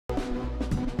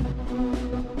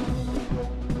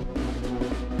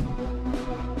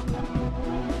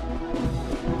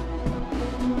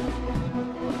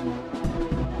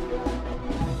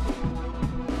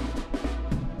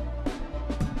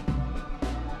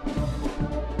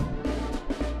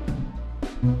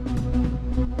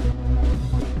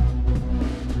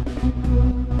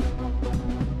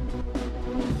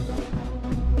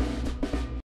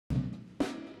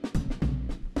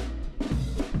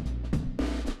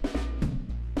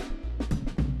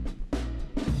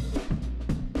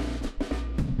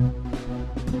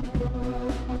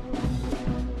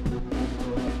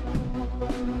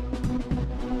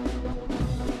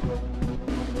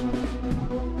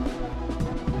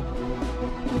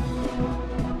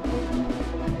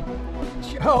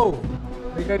Yo,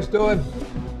 how you guys doing?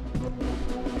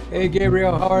 Hey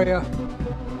Gabriel, how are you?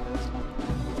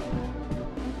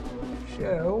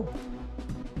 So,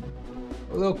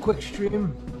 a little quick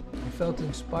stream. I felt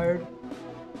inspired.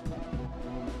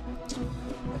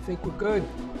 I think we're good.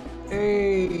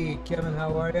 Hey Kevin,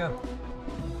 how are you?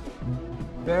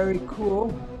 Very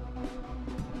cool.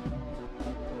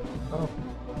 Oh,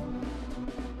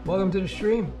 welcome to the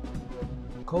stream.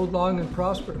 Code long and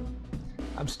prosper.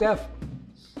 I'm Stef.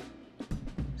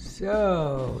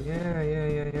 So,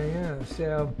 yeah.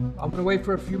 So, I'm going to wait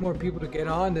for a few more people to get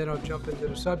on, then I'll jump into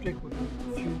the subject with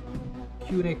a few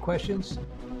Q&A questions.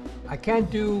 I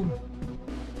can't do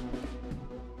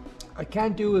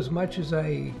as much as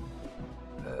we're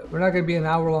not going to be an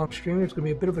hour-long stream. It's going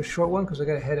to be a bit of a short one because I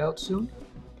got to head out soon.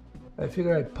 I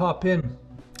figured I'd pop in.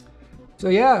 So,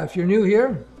 yeah, if you're new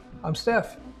here, I'm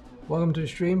Stef. Welcome to the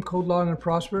stream, Code Long and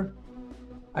Prosper.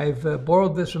 I've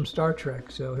borrowed this from Star Trek,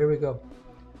 so here we go.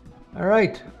 All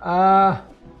right,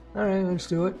 let's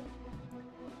do it.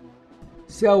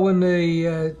 So when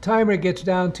the timer gets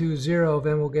down to 0,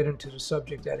 then we'll get into the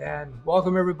subject at hand.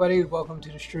 Welcome everybody, welcome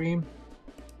to the stream.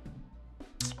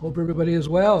 Hope everybody is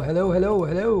well. Hello,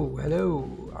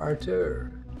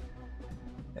 Arthur.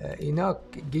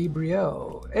 Enoch,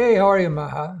 Gabriel. Hey, how are you,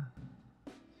 Maha?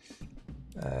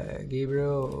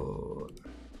 Gabriel,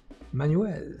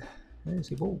 Manuel.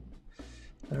 C'est beau.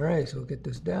 All right, so we'll get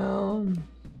this down.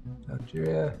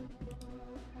 Algeria.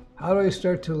 How do I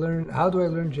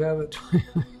learn Java?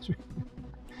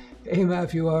 Hey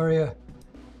Matthew, how are you?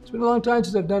 It's been a long time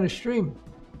since I've done a stream.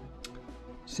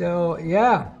 So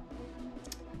yeah,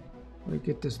 let me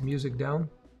get this music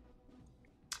down.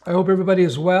 I hope everybody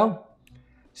is well.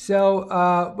 So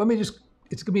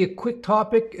it's gonna be a quick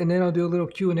topic and then I'll do a little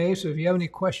Q&A. So if you have any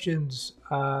questions,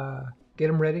 get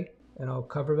them ready and I'll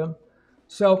cover them.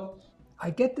 So I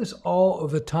get this all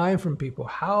of the time from people.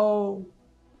 How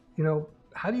do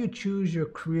you choose your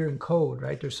career in code,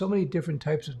 right? There's so many different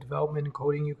types of development and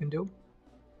coding you can do.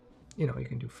 You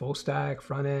can do full stack,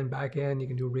 front end, back end, you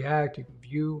can do React, you can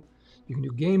Vue, you can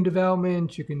do game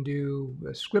development, you can do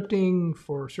scripting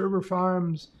for server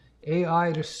farms,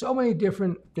 AI. There's so many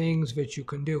different things that you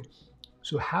can do.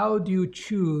 So how do you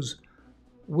choose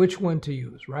which one to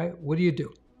use, right? What do you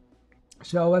do?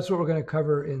 So that's what we're going to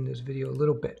cover in this video a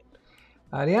little bit.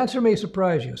 The answer may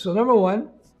surprise you. So number one,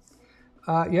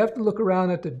 you have to look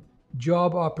around at the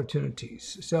job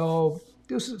opportunities. So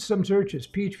do some searches,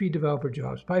 PHP developer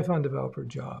jobs, Python developer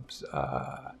jobs,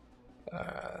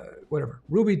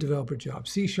 Ruby developer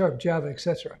jobs, C#, Java,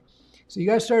 etc. So you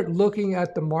got to start looking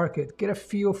at the market, get a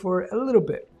feel for it a little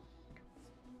bit.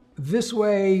 This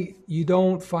way you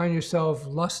don't find yourself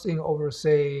lusting over,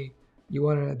 say, you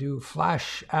want to do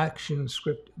Flash action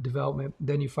script development,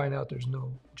 then you find out there's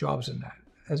no jobs in that,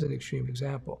 as an extreme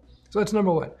example. So that's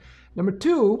number one. Number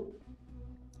two,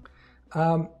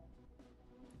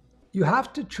 you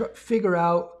have to figure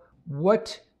out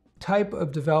what type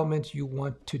of development you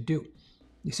want to do.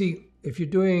 You see, if you're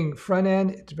doing front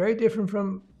end, it's very different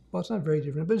from, well, it's not very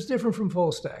different, but it's different from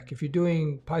full stack. If you're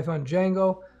doing Python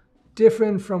Django,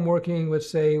 different from working with,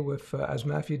 say, as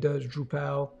Matthew does,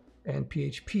 Drupal and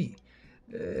PHP.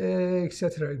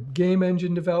 Etc. Game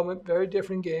engine development, very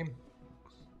different game.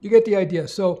 You get the idea.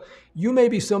 So you may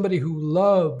be somebody who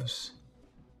loves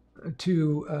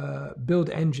to build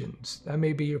engines. That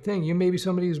may be your thing. You may be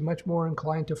somebody who's much more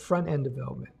inclined to front-end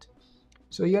development.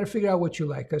 So you got to figure out what you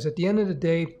like, because at the end of the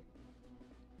day,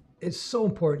 it's so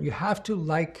important. You have to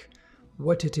like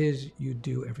what it is you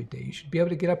do every day. You should be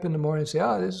able to get up in the morning and say,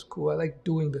 oh, this is cool. I like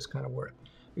doing this kind of work.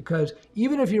 Because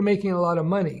even if you're making a lot of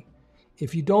money,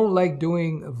 if you don't like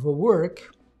doing the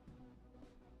work,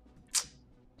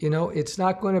 it's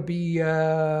not going to be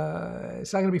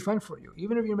fun for you,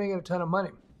 even if you're making a ton of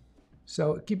money.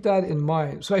 So keep that in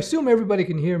mind. So I assume everybody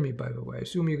can hear me, by the way. I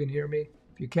assume you can hear me.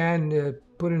 If you can,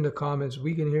 put in the comments,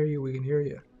 we can hear you, we can hear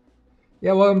you.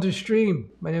 Yeah, welcome to the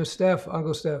stream. My name is Stef,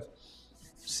 Uncle Stef.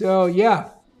 So yeah,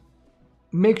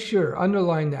 make sure,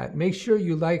 underline that. Make sure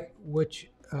you like what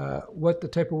the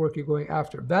type of work you're going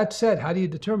after. That said, how do you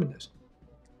determine this?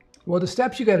 Well, the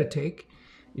steps you got to take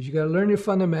is you got to learn your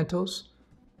fundamentals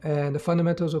and the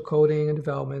fundamentals of coding and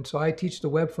development. So I teach the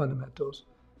web fundamentals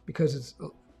because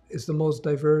it's the most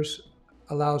diverse,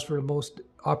 allows for the most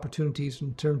opportunities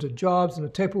in terms of jobs and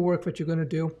the type of work that you're going to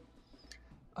do.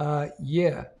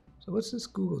 Yeah. So what's this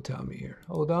Google tell me here?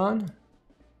 Hold on.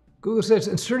 Google says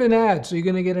insert an ad. So you're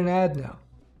going to get an ad now.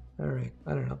 All right.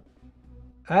 I don't know.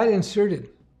 Ad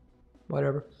inserted.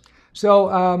 Whatever.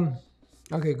 So,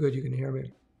 okay, good. You can hear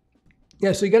me.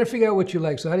 Yeah, so you got to figure out what you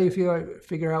like. So how do you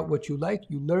figure out what you like?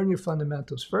 You learn your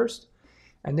fundamentals first.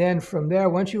 And then from there,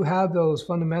 once you have those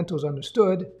fundamentals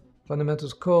understood,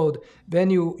 fundamentals code, then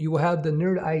you will have the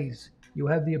nerd eyes. You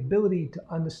have the ability to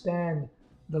understand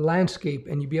the landscape,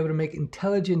 and you'll be able to make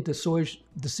intelligent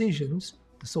decisions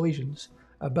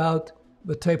about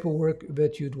the type of work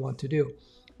that you'd want to do.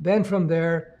 Then from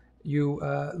there, you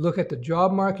look at the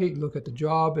job market, look at the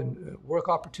job and work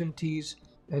opportunities,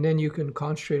 and then you can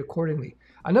concentrate accordingly.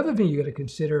 Another thing you got to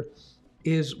consider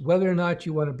is whether or not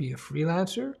you want to be a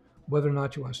freelancer, whether or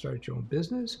not you want to start your own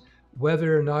business,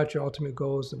 whether or not your ultimate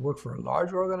goal is to work for a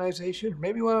large organization.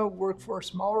 Maybe you want to work for a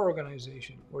smaller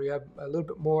organization where you have a little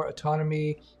bit more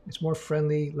autonomy, it's more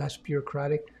friendly, less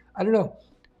bureaucratic. I don't know.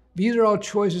 These are all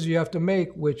choices you have to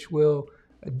make, which will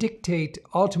dictate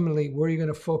ultimately where you're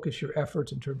going to focus your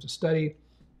efforts in terms of study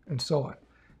and so on.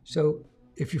 So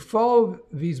if you follow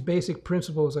these basic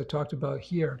principles I talked about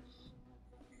here,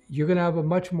 you're going to have a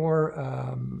much more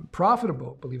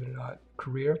profitable, believe it or not,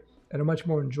 career and a much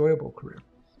more enjoyable career.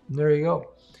 And there you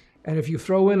go. And if you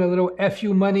throw in a little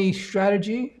FU money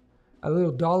strategy, a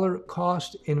little dollar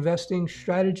cost investing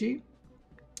strategy,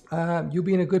 you'll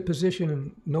be in a good position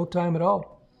in no time at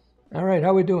all. All right,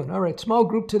 how we doing? All right, small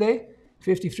group today,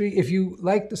 53. If you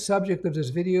like the subject of this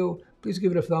video, please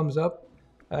give it a thumbs up.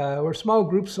 We're a small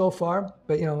group so far,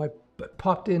 but you know, I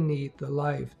popped in the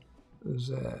live. It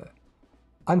was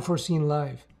unforeseen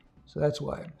live, so that's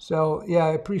why. So yeah,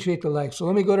 I appreciate the like. So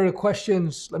let me go to the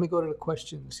questions. Let me go to the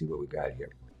questions, see what we got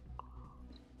here.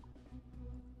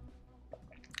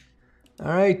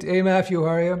 All right, hey Matthew, how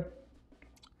are you?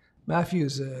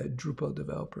 Matthew's a Drupal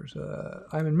developer. So,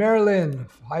 I'm in Maryland.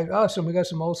 Hi, awesome, we got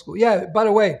some old school. Yeah, by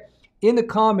the way, in the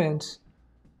comments,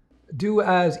 do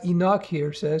as Enoch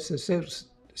here says,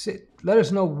 let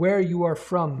us know where you are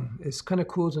from. It's kind of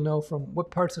cool to know from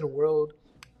what parts of the world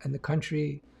and the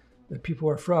country that people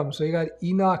are from. So you got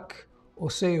Enoch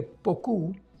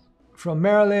Osepoku from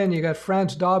Maryland. You got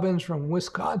France Dobbins from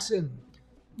Wisconsin,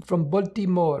 from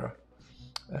Baltimore.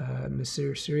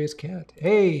 Mr. Serious Cat.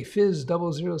 Hey,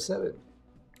 Fizz007.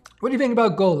 What do you think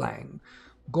about Golang?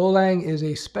 Golang is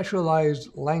a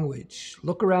specialized language.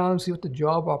 Look around, see what the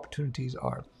job opportunities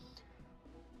are.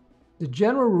 The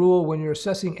general rule when you're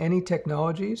assessing any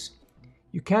technologies,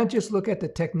 you can't just look at the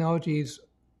technologies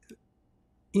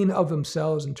in of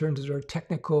themselves in terms of their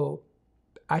technical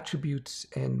attributes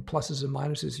and pluses and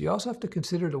minuses. You also have to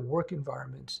consider the work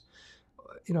environments.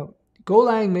 You know,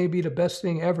 Golang may be the best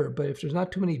thing ever, but if there's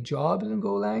not too many jobs in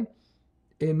Golang,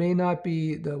 it may not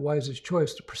be the wisest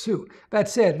choice to pursue. That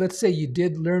said, let's say you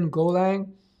did learn Golang,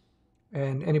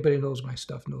 and anybody who knows my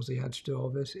stuff knows the answer to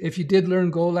all this. If you did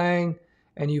learn Golang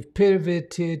and you've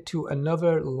pivoted to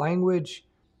another language,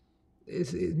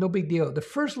 it's no big deal. The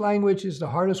first language is the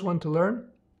hardest one to learn,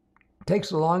 takes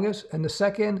the longest, and the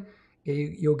second,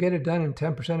 you'll get it done in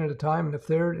 10% of the time, and the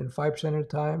third in 5% of the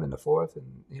time, and the fourth,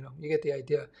 and you know, you get the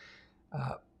idea.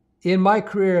 In my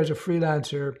career as a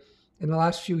freelancer, in the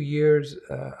last few years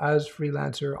as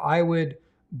freelancer, I would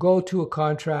go to a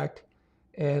contract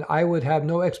and I would have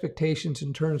no expectations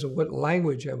in terms of what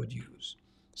language I would use.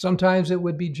 Sometimes it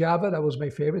would be Java, that was my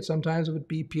favorite. Sometimes it would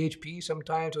be PHP.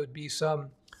 Sometimes it would be some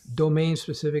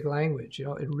domain-specific language. You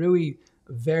know, it really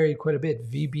varied quite a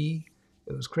bit. VB,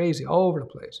 it was crazy, all over the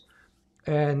place.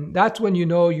 And that's when you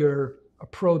know you're a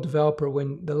pro developer,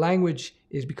 when the language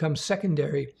becomes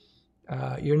secondary.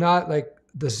 You're not like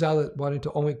the zealot wanting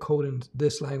to only code in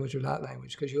this language or that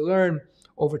language, because you learn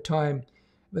over time.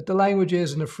 But the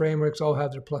languages and the frameworks all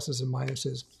have their pluses and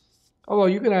minuses. Although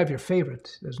you can have your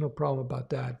favorite. There's no problem about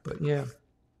that. But yeah.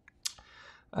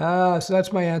 So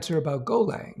that's my answer about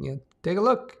Golang. You know, take a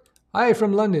look. Hi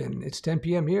from London. It's 10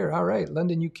 p.m. here. All right,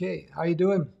 London, UK. How you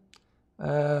doing?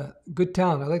 Good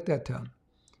town. I like that town.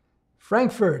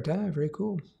 Frankfurt. Very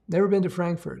cool. Never been to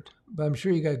Frankfurt, but I'm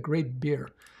sure you got great beer.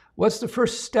 What's the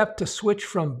first step to switch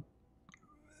from,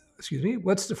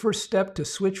 what's the first step to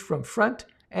switch from front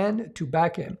end to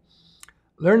back end?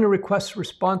 Learn the request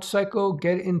response cycle,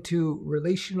 get into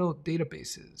relational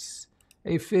databases.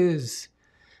 Hey Fizz,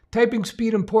 typing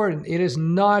speed important? It is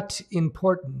not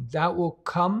important. That will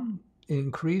come,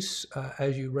 increase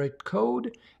as you write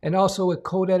code, and also with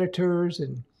code editors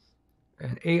and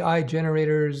AI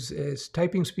generators.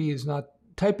 Typing is not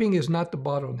the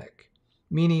bottleneck.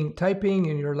 Meaning typing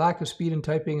and your lack of speed in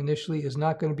typing initially is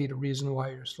not going to be the reason why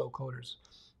you're slow coders.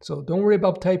 So don't worry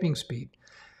about typing speed.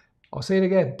 I'll say it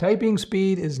again. Typing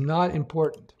speed is not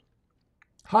important.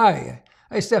 Hi,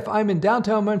 Stef. I'm in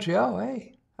downtown Montreal.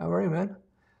 Hey, how are you, man?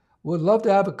 Would love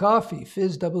to have a coffee.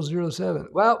 Fizz007.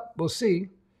 Well, we'll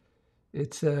see.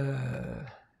 It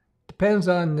depends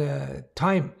on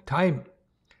time.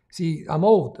 See, I'm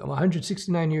old. I'm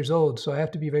 169 years old, so I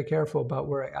have to be very careful about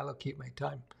where I allocate my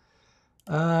time.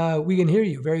 We can hear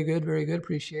you. Very good, very good.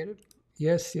 Appreciate it.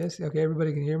 Yes, yes. Okay,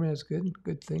 everybody can hear me. That's good.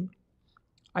 Good thing.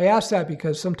 I ask that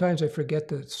because sometimes I forget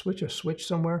to switch a switch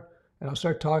somewhere, and I'll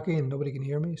start talking and nobody can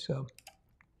hear me. So,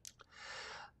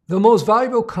 the most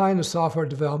valuable kind of software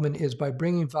development is by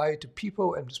bringing value to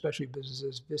people and especially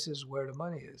businesses. This is where the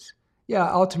money is. Yeah,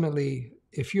 ultimately,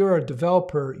 if you're a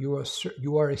developer, you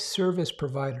are a service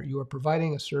provider. You are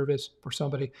providing a service for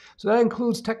somebody. So that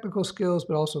includes technical skills,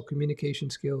 but also communication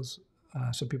skills.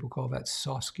 Some people call that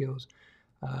soft skills.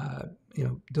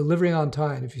 Delivering on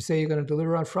time. If you say you're going to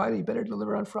deliver on Friday, you better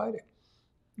deliver on Friday.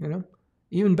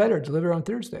 Even better, deliver on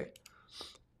Thursday.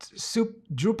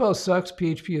 Drupal sucks.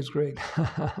 PHP is great.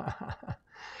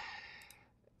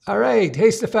 All right.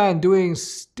 Hey, Stefan, doing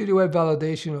Studioweb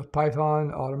validation of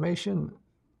Python automation.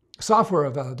 Software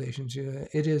validations.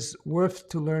 It is worth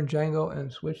to learn Django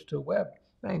and switch to web.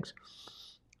 Thanks.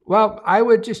 Well, I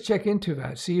would just check into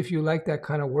that. See if you like that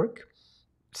kind of work.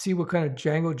 See what kind of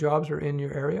Django jobs are in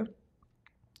your area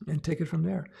and take it from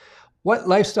there. What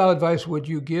lifestyle advice would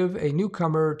you give a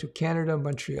newcomer to Canada,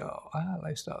 Montreal?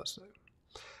 Lifestyle stuff.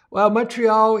 Well,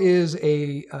 Montreal is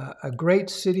a great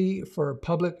city for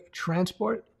public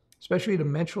transport, especially the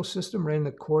metro system right in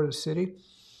the core of the city.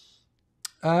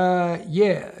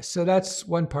 Yeah, so that's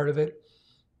one part of it.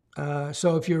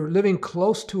 So if you're living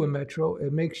close to a metro,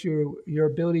 it makes your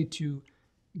ability to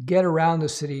get around the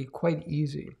city quite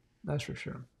easy. That's for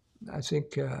sure. I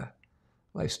think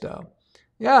lifestyle.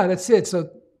 Yeah, that's it. So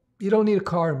you don't need a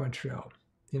car in Montreal,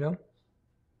 You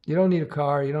don't need a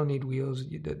car. You don't need wheels.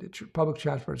 The public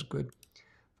transport is good.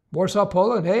 Warsaw,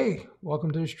 Poland. Hey,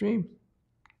 welcome to the stream.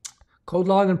 Code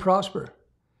long and prosper.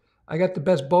 I got the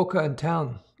best bokeh in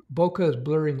town. Bokeh is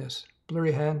blurriness,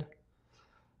 blurry hand.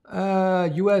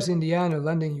 U.S., Indiana,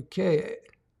 London, UK.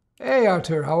 Hey,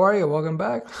 Arthur, how are you? Welcome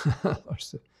back.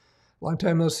 Long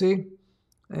time no see.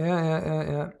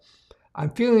 Yeah.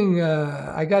 I'm feeling,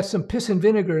 I got some piss and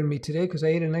vinegar in me today because I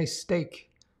ate a nice steak.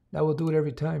 That will do it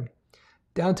every time.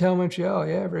 Downtown Montreal,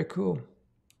 yeah, very cool.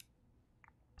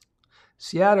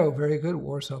 Seattle, very good.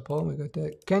 Warsaw, Poland, we got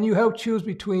that. Can you help choose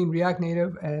between React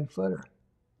Native and Flutter?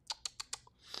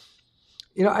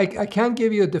 I can't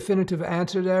give you a definitive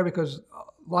answer there because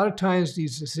a lot of times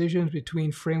these decisions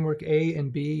between framework A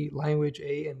and B, language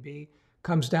A and B,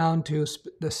 comes down to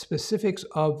the specifics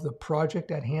of the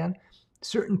project at hand.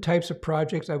 Certain types of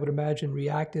projects, I would imagine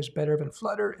React is better than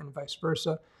Flutter and vice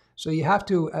versa. So you have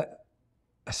to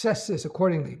assess this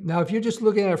accordingly. Now, if you're just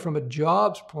looking at it from a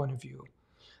jobs point of view,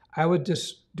 I would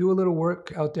just do a little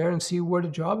work out there and see where the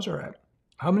jobs are at.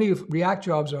 How many React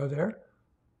jobs are there?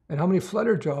 And how many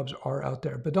Flutter jobs are out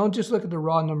there? But don't just look at the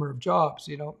raw number of jobs.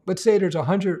 Let's say there's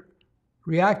 100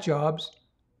 React jobs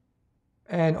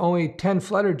and only 10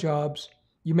 Flutter jobs.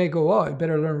 You may go, oh, I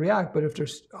better learn React. But if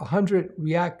there's 100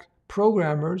 React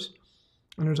programmers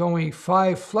and there's only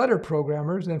 5 Flutter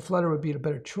programmers, then Flutter would be the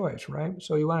better choice, right?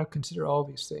 So you want to consider all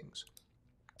these things.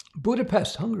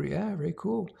 Budapest, Hungary, yeah, very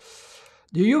cool.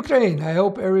 The Ukraine, I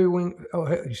hope everything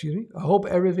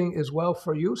is well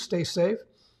for you. Stay safe.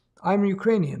 I'm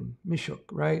Ukrainian, Mishuk,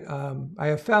 right? I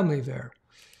have family there.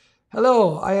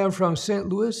 Hello, I am from St.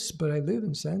 Louis, but I live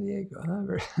in San Diego.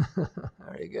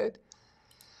 Very good.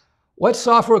 What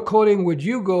software coding would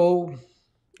you go,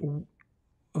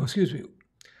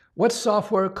 what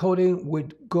software coding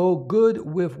would go good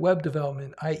with web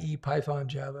development, i.e. Python,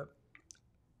 Java?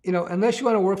 Unless you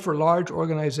want to work for large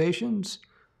organizations,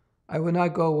 I would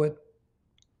not go with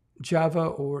Java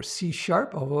or C#,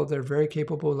 although they're very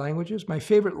capable languages. My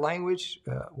favorite language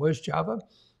was Java.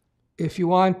 If you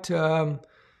want,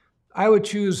 I would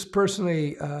choose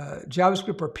personally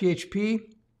JavaScript or PHP.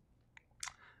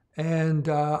 And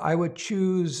I would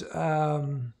choose PHP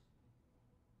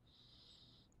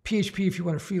if you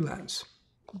want to freelance.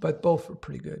 But both are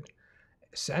pretty good.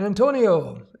 San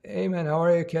Antonio. Hey, man, how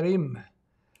are you, Karim?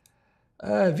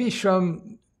 Vish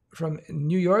from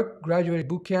New York, graduated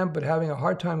boot camp, but having a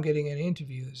hard time getting any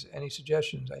interviews. Any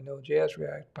suggestions? I know JS,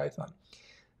 React, Python.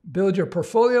 Build your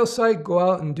portfolio site. Go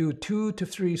out and do 2 to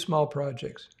 3 small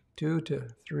projects. 2 to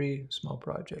 3 small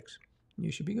projects.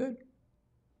 You should be good.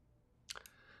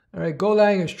 All right,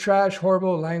 Golang is trash,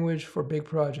 horrible language for big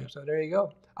projects. So there you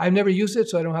go. I've never used it,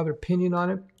 so I don't have an opinion on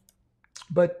it.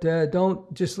 But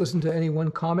don't just listen to any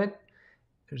one comment.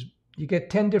 You get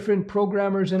 10 different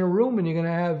programmers in a room and you're going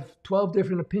to have 12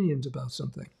 different opinions about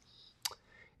something.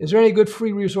 Is there any good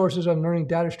free resources on learning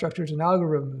data structures and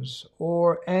algorithms?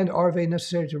 And are they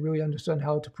necessary to really understand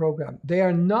how to program? They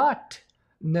are not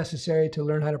necessary to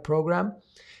learn how to program.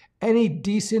 Any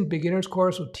decent beginner's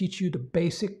course will teach you the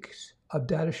basics of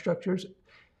data structures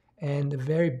and the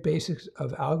very basics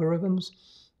of algorithms.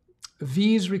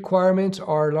 These requirements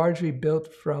are largely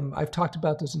built from, I've talked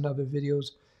about this in other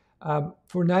videos,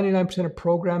 for 99% of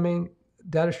programming,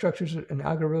 data structures and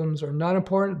algorithms are not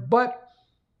important, but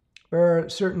there are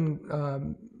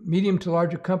certain medium to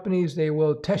larger companies, they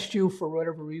will test you for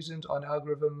whatever reasons on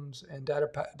algorithms and data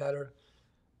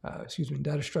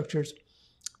structures.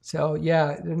 So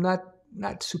yeah, they're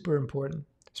not super important,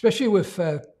 especially with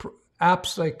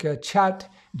apps like Chat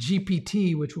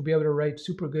GPT, which will be able to write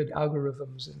super good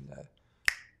algorithms in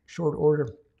short order.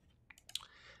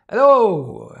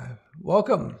 Hello,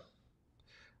 welcome.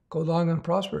 Go long and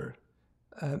prosper.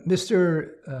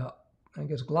 Mr. I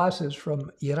guess Glasses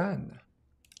from Iran.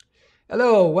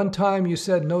 Hello, one time you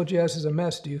said Node.js is a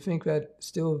mess. Do you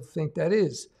still think that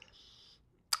is?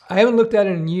 I haven't looked at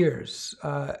it in years.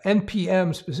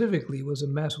 NPM specifically was a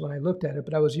mess when I looked at it,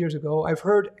 but that was years ago. I've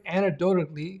heard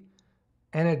anecdotally,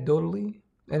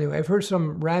 anyway, I've heard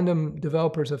some random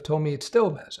developers have told me it's still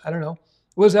a mess. I don't know.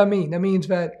 What does that mean? That means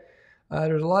that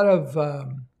there's a lot of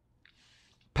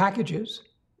packages.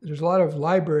 There's a lot of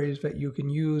libraries that you can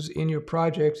use in your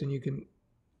projects, and you can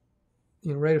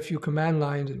write a few command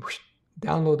lines and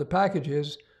download the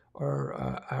packages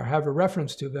or have a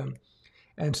reference to them.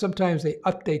 And sometimes they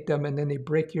update them and then they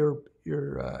break your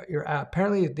app.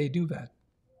 Apparently they do that.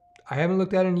 I haven't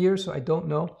looked at it in years, so I don't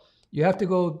know. You have to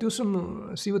go do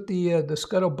see what the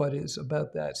scuttlebutt is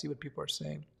about that, see what people are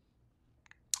saying.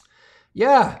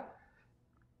 Yeah,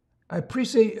 I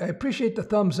appreciate the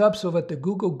thumbs up so that the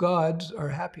Google gods are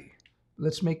happy.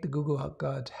 Let's make the Google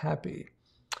gods happy.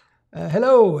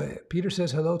 Hello, Peter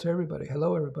says hello to everybody.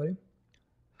 Hello, everybody.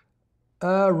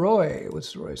 Roy,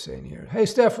 what's Roy saying here? Hey,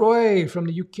 Stef, Roy from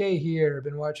the UK here.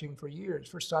 Been watching for years.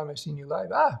 First time I've seen you live.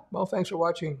 Well, thanks for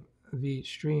watching the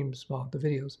streams, well, the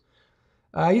videos.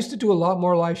 I used to do a lot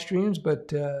more live streams,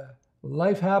 but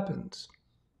life happens.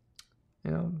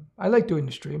 I like doing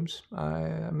the streams.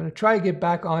 I'm going to try to get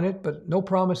back on it, but no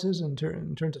promises in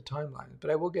terms of timeline.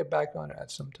 But I will get back on it at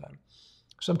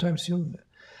sometime soon.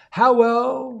 How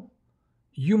well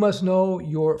you must know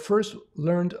your first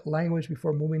learned language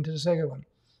before moving to the second one?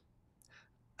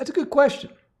 That's a good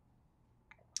question.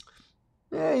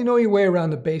 You know your way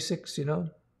around the basics,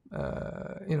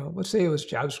 let's say it was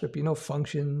JavaScript,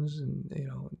 functions and,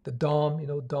 the DOM,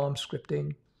 DOM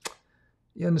scripting.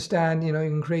 You understand, you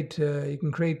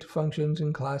can create functions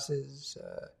and classes.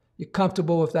 You're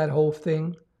comfortable with that whole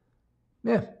thing.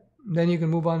 Yeah, then you can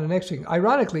move on to the next thing.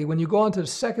 Ironically, when you go on to the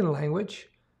second language,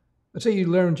 let's say you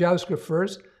learn JavaScript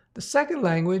first, the second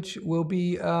language will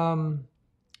be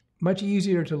much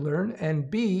easier to learn,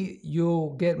 and B,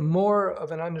 you'll get more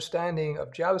of an understanding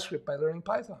of JavaScript by learning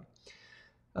Python.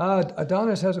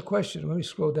 Adonis has a question. Let me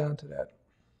scroll down to that.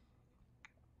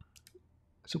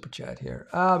 Super chat here.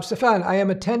 Stefan, I am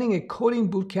attending a coding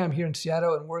bootcamp here in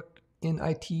Seattle and work in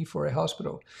IT for a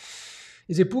hospital.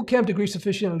 Is a bootcamp degree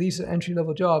sufficient at least at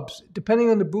entry-level jobs? Depending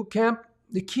on the bootcamp,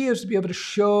 the key is to be able to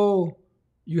show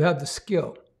you have the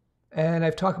skill. And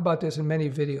I've talked about this in many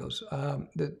videos.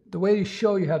 The way you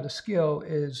show you have the skill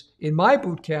is in my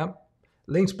bootcamp,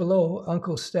 links below,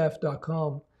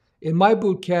 unclestef.com. In my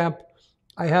bootcamp,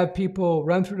 I have people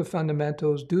run through the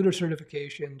fundamentals, do their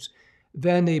certifications,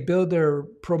 then they build their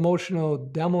promotional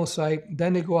demo site.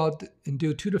 Then they go out and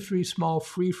do 2 to 3 small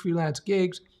free freelance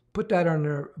gigs, put that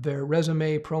on their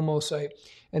resume promo site.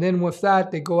 And then with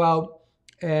that, they go out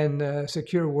and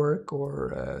secure work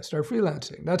or start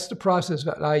freelancing. That's the process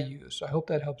that I use. I hope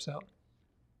that helps out.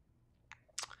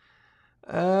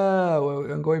 Well,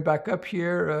 I'm going back up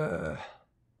here.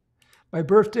 My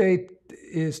birthday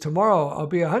is tomorrow. I'll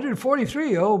be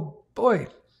 143. Oh boy,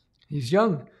 he's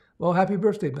young. Well, happy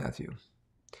birthday, Matthew.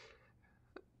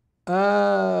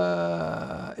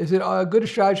 Is it a good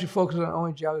strategy to focus on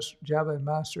only Java and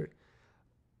master it?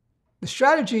 The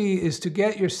strategy is to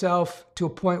get yourself to a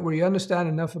point where you understand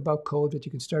enough about code that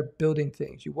you can start building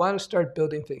things. You want to start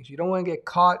building things. You don't want to get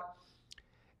caught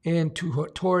in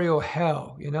tutorial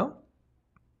hell,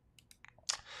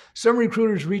 Some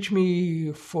recruiters reach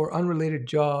me for unrelated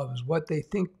jobs. What they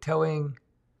think telling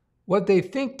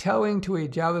to a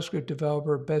JavaScript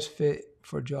developer best fit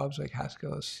for jobs like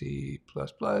Haskell, C++,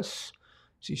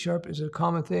 C# is a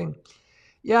common thing.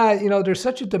 Yeah, there's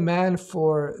such a demand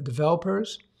for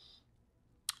developers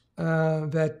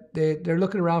that they're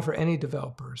looking around for any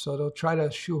developer. So they'll try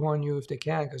to shoehorn you if they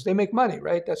can, because they make money,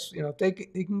 right? That's, if they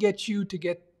can get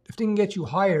you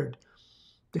hired,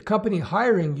 the company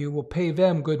hiring you will pay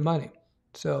them good money.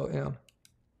 So,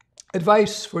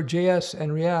 advice for JS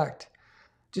and React.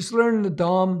 Just learn the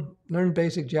DOM, learn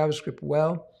basic JavaScript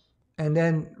well, And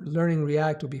then learning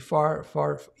React will be far,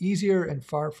 far easier and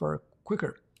far, far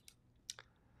quicker.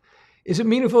 Is it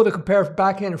meaningful to compare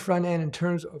back-end and front-end in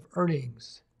terms of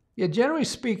earnings? Yeah, generally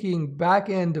speaking,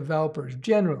 back-end developers,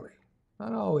 generally,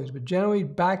 not always, but generally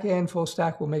back-end full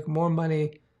stack will make more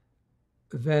money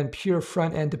than pure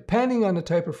front-end, depending on the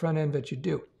type of front-end that you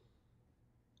do.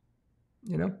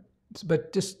 You know?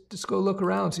 But just go look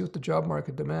around, see what the job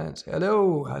market demands.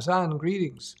 Hello, Hassan,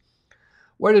 greetings.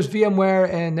 Where does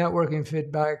VMware and networking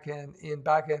fit back-end in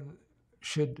back-end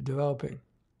should developing?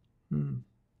 You're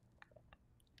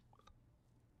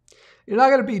not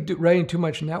going to be writing too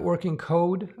much networking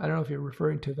code. I don't know if you're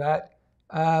referring to that.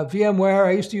 VMware,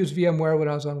 I used to use VMware when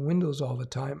I was on Windows all the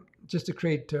time, just to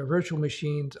create virtual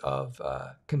machines of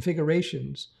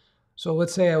configurations. So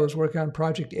let's say I was working on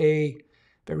project A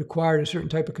that required a certain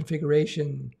type of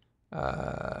configuration,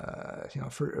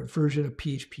 for a version of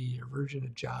PHP or version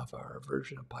of Java or a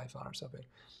version of Python or something.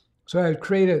 So I would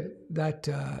create that.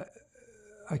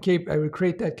 I would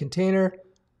create that container,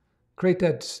 create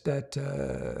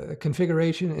that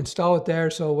configuration, install it there.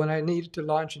 So when I needed to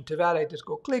launch into that, I just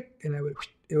go click, and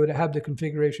it would have the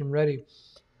configuration ready.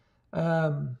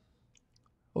 Hold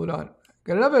on,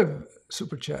 got another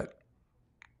super chat.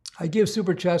 I give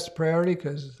super chats priority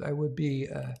because I wouldn't be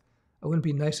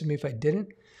nice of me if I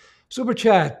didn't. Super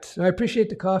chat. I appreciate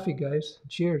the coffee, guys.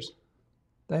 Cheers.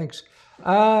 Thanks.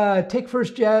 Take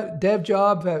first dev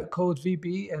job at Codes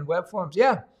VB and web forms.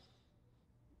 Yeah.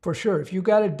 For sure. If you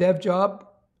got a dev job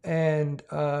and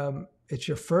it's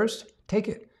your first, take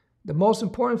it. The most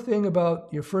important thing about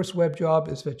your first web job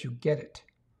is that you get it.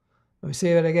 Let me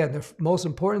say that again. The most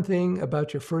important thing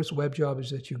about your first web job is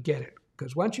that you get it.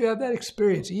 Because once you have that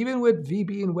experience, even with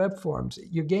VB and web forms,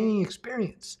 you're gaining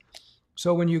experience.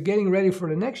 So when you're getting ready for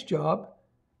the next job,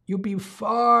 you'll be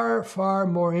far, far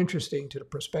more interesting to the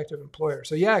prospective employer.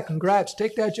 So yeah, congrats.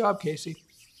 Take that job, Casey.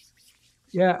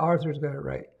 Yeah, Arthur's got it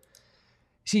right.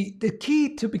 See, the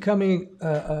key to becoming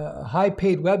a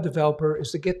high-paid web developer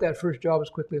is to get that first job as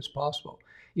quickly as possible.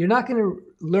 You're not going to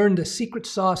learn the secret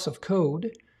sauce of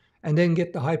code and then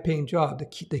get the high-paying job.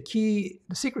 The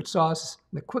secret sauce,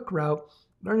 the quick route,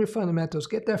 learn your fundamentals,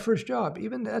 get that first job.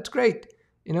 Even that's great.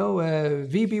 You know,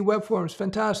 VB web forms,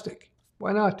 fantastic.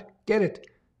 Why not? Get it.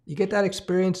 You get that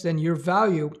experience, then your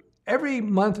value, every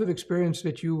month of experience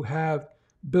that you have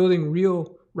writing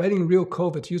real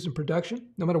code that's used in production,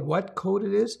 no matter what code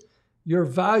it is, your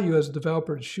value as a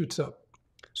developer shoots up.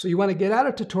 So you want to get out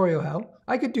of tutorial hell.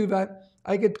 I could do that.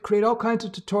 I could create all kinds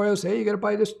of tutorials. Hey, you got to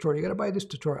buy this tutorial. You got to buy this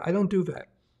tutorial. I don't do that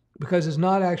because it's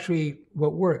not actually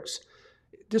what works.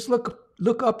 Just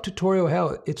look up tutorial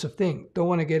hell. It's a thing. Don't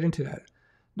want to get into that.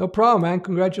 No problem, man.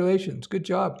 Congratulations. Good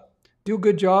job. Do a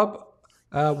good job.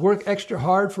 Work extra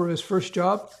hard for his first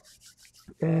job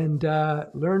and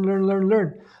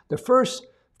learn. The first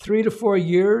 3 to 4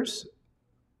 years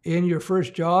in your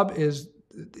first job is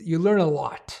you learn a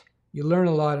lot. You learn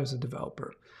a lot as a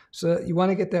developer. So you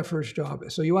want to get that first job.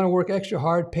 So you want to work extra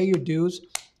hard, pay your dues,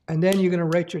 and then you're going to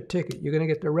write your ticket. You're going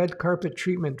to get the red carpet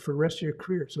treatment for the rest of your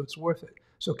career. So it's worth it.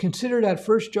 So consider that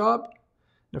first job,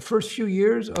 the first few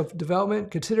years of development,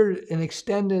 consider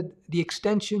the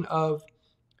extension of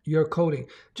your coding.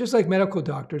 Just like medical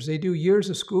doctors, they do years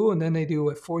of school and then they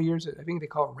do 4 years, I think they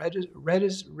call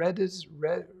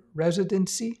it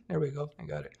residency. There we go, I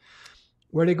got it.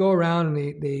 Where they go around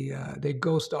and they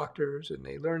ghost doctors and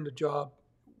they learn the job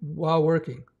while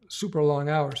working, super long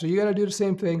hours. So you got to do the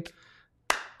same thing,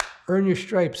 earn your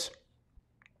stripes.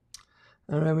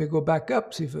 And then we go back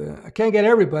up, see if I can't get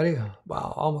everybody.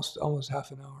 Wow, almost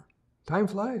half an hour. Time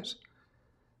flies.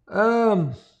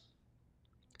 Well,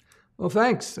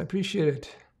 thanks. I appreciate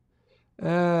it.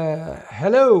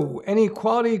 Hello. Any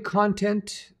quality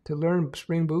content to learn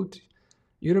Spring Boot?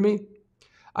 Udemy?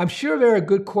 I'm sure there are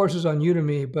good courses on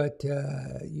Udemy, but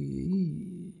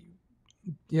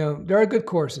there are good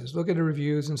courses. Look at the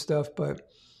reviews and stuff, but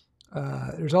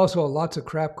there's also lots of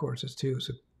crap courses too.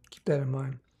 So keep that in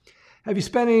mind. Have you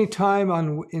spent any time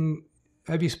in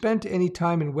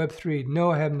Web3?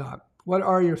 No, I have not. What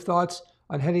are your thoughts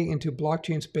on heading into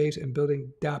blockchain space and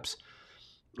building dApps?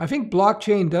 I think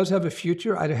blockchain does have a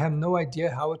future. I have no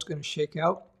idea how it's going to shake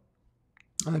out.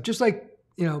 Just like,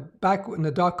 back in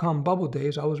the dot-com bubble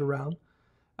days, I was around.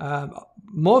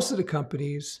 Most of the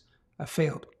companies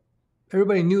failed.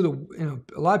 Everybody knew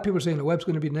a lot of people were saying the web's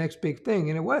going to be the next big thing,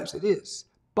 and it is.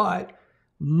 But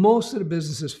most of the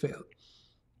businesses failed.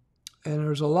 And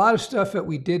there's a lot of stuff that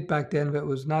we did back then that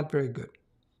was not very good.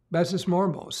 That's just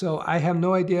normal. So I have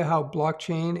no idea how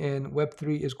blockchain and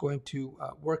Web3 is going to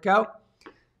work out.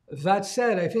 That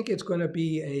said, I think it's going to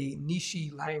be a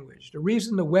niche language. The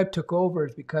reason the web took over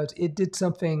is because it did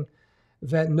something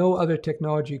that no other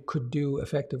technology could do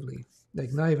effectively,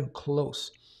 like not even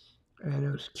close. And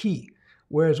it was key.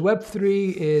 Whereas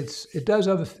Web3, it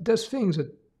does things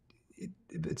that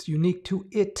it's unique to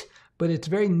it, but it's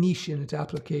very niche in its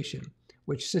application,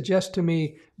 which suggests to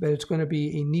me that it's going to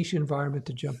be a niche environment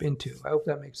to jump into. I hope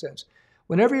that makes sense.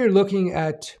 Whenever you're looking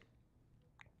at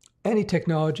any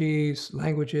technologies,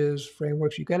 languages,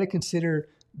 frameworks, you got to consider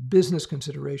business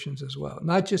considerations as well,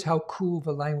 not just how cool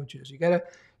the language is. You got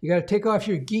to take off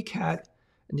your geek hat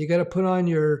and you got to put on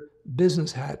your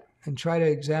business hat and try to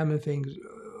examine things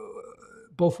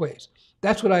both ways.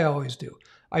 That's what I always do.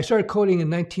 I started coding in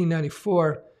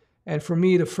 1994, and for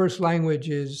me, the first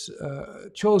languages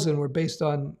chosen were based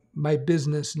on my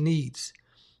business needs.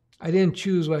 I didn't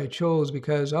choose what I chose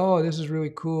because, oh, this is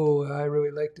really cool, I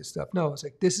really like this stuff. No, it's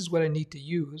like, this is what I need to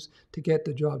use to get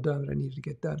the job done that I need to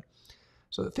get done.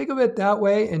 So think of it that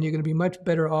way, and you're going to be much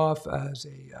better off as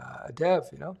a dev,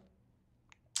 you know.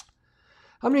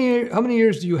 How many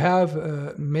years do you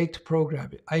have maked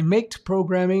programming? I maked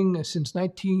programming since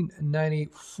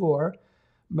 1994.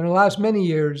 But in the last many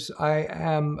years,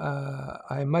 I'm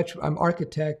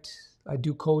architect. I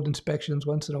do code inspections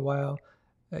once in a while.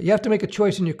 You have to make a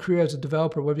choice in your career as a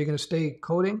developer, whether you're going to stay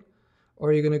coding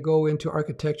or you're going to go into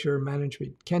architecture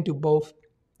management. Can't do both,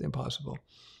 impossible.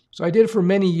 So I did it for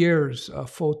many years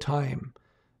full time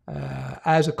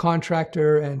as a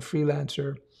contractor and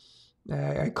freelancer.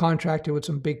 I contracted with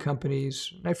some big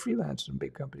companies, and I freelanced in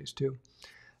big companies too.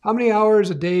 How many hours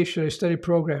a day should I study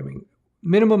programming?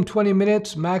 Minimum 20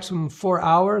 minutes, maximum 4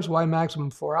 hours. Why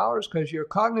maximum 4 hours? Because your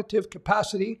cognitive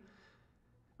capacity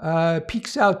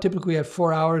peaks out typically at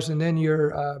 4 hours, and then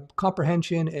your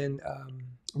comprehension and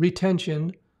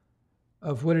retention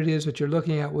of what it is that you're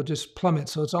looking at will just plummet.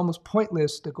 So it's almost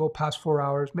pointless to go past 4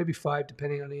 hours, maybe 5,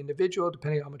 depending on the individual,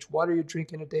 depending on how much water you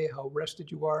drink in a day, how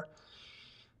rested you are.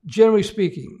 Generally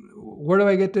speaking, where do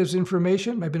I get this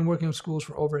information? I've been working in schools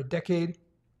for over a decade in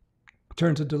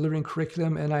terms of delivering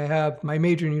curriculum, and I have, my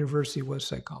major in university was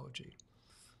psychology.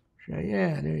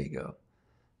 Yeah, there you go.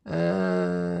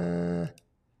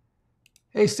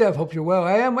 Hey, Stef, hope you're well.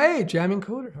 I am. Hey, Jamming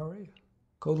Coder, how are you?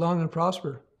 Code long and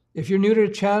prosper. If you're new to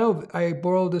the channel, I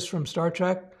borrowed this from Star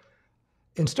Trek.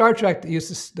 In Star Trek,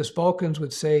 the Vulcans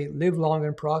would say, live long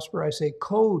and prosper. I say,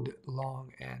 code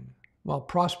long and, well,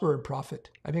 prosper and profit.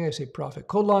 I think I say profit.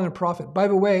 Code long and profit. By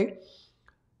the way,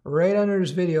 right under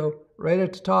this video, right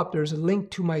at the top, there's a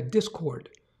link to my Discord.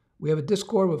 We have a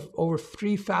Discord with over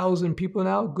 3,000 people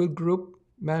now, good group,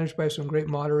 managed by some great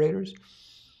moderators.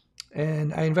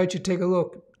 And I invite you to take a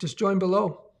look. Just join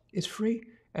below. It's free.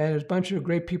 And there's a bunch of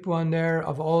great people on there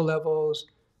of all levels,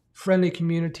 friendly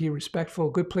community, respectful,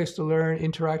 good place to learn,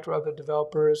 interact with other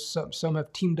developers. Some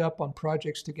have teamed up on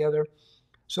projects together.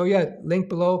 So yeah, link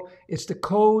below. It's the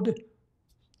code.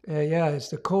 It's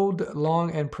the Code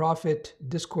Long and Profit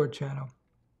Discord channel.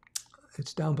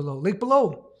 It's down below. Link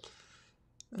below.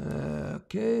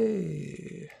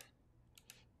 Okay.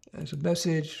 There's a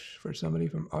message for somebody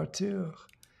from Arthur.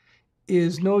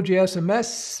 Is Node.js a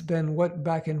mess? Then what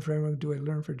backend framework do I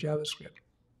learn for JavaScript?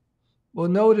 Well,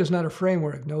 Node is not a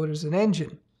framework. Node is an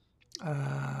engine.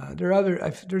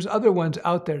 There's other ones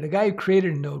out there. The guy who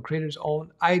created Node created his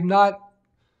own. I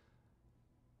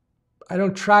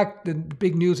don't track the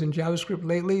big news in JavaScript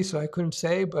lately, so I couldn't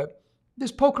say, but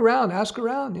just poke around, ask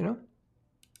around, you know.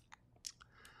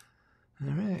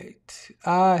 All right.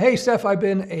 Hey, Stef, I've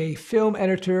been a film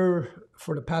editor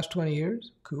for the past 20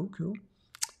 years. Cool, cool.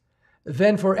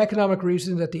 Then, for economic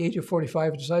reasons, at the age of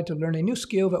 45, I decided to learn a new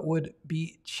skill that would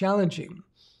be challenging.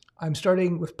 I'm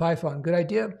starting with Python. Good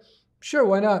idea? Sure,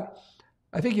 why not?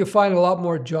 I think you'll find a lot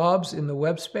more jobs in the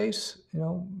web space, you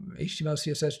know, HTML,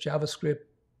 CSS, JavaScript,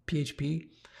 PHP.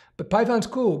 But Python's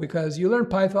cool because you learn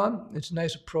Python. It's a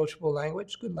nice, approachable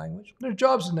language, good language. There are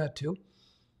jobs in that too.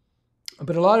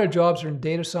 But a lot of jobs are in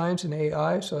data science and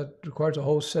AI, so it requires a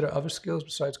whole set of other skills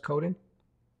besides coding.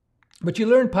 But you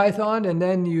learn Python, and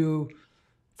then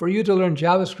for you to learn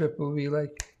JavaScript will be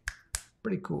like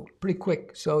pretty cool, pretty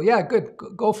quick. So yeah, good.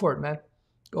 Go for it, man.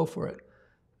 Go for it.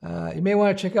 You may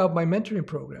want to check out my mentoring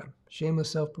program,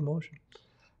 Shameless Self-Promotion.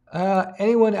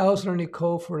 Anyone else learning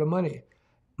code for the money?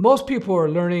 Most people are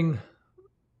learning,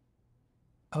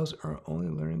 only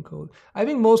learning code. I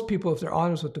think most people, if they're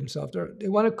honest with themselves, they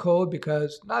want to code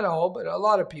because, not all, but a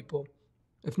lot of people,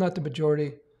 if not the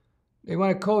majority, they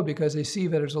want to code because they see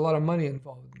that there's a lot of money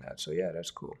involved in that. So yeah, that's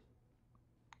cool.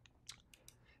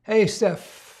 Hey,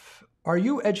 Stef, are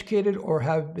you educated or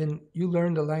you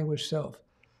learned the language self?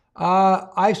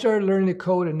 I started learning the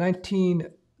code in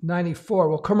 1994.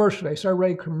 Well, commercially. I started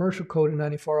writing commercial code in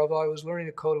 94, although I was learning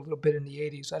the code a little bit in the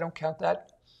 80s. I don't count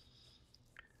that.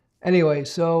 Anyway,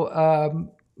 so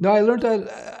no, I learned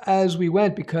that as we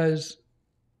went because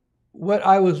what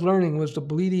I was learning was the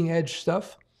bleeding edge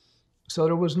stuff. So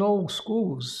there was no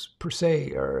schools per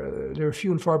se, or there were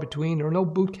few and far between. There were no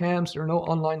boot camps. There were no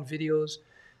online videos.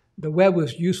 The web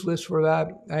was useless for that.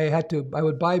 I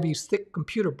would buy these thick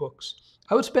computer books.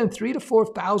 I would spend $3,000 to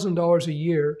 $4,000 a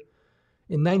year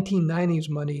in 1990s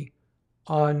money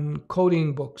on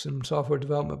coding books and software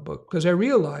development books because I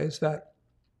realized that,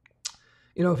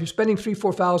 you know, if you're spending $3,000 to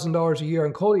 $4,000 a year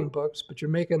on coding books, but you're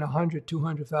making $100,000 to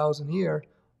 $200,000 a year,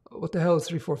 what the hell is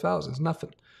 $3,000 to $4,000? It's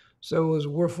nothing. So it was a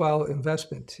worthwhile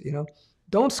investment. You know,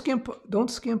 don't skimp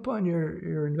on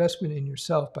your investment in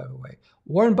yourself. By the way,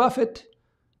 Warren Buffett,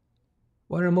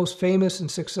 one of the most famous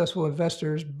and successful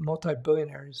investors,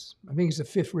 multi-billionaires. I think he's the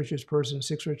 5th richest person,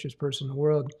 6th richest person in the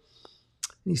world.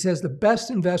 And he says the best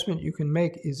investment you can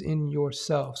make is in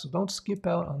yourself. So don't skip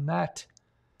out on that.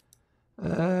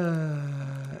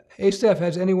 Hey, Stef,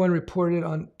 has anyone reported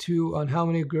on how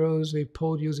many girls they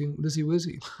pulled using Lizzy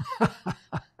Wizzy?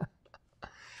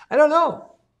 I don't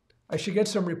know. I should get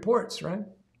some reports, right?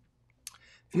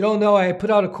 If you don't know, I put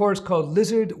out a course called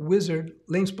Lizard Wizard,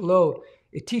 links below.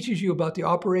 It teaches you about the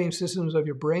operating systems of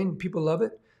your brain. People love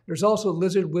it. There's also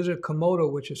Lizard Wizard Komodo,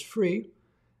 which is free.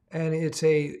 And it's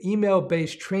a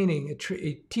email-based training.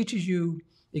 It teaches you,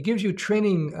 it gives you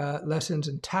training lessons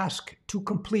and tasks to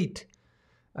complete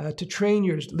to train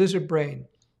your lizard brain,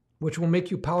 which will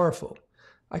make you powerful.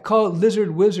 I call it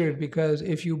Lizard Wizard because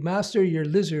if you master your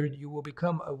lizard, you will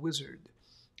become a wizard.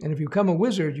 And if you become a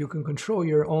wizard, you can control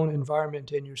your own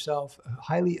environment and yourself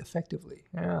highly effectively.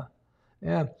 Yeah.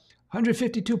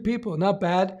 152 people, not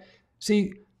bad.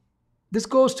 See, this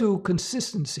goes to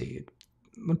consistency.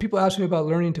 When people ask me about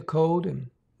learning to code and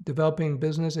developing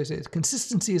business, I say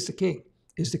consistency is the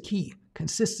key.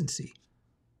 Consistency,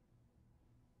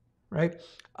 right?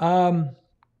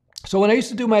 So when I used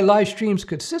to do my live streams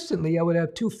consistently, I would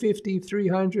have 250,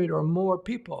 300 or more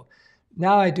people.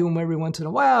 Now I do them every once in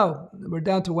a while. We're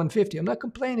down to 150. I'm not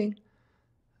complaining,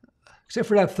 except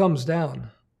for that thumbs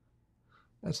down.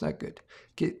 That's not good.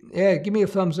 Give me a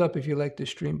thumbs up if you like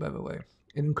this stream, by the way.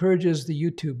 It encourages the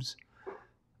YouTubes.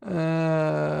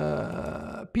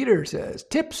 Peter says,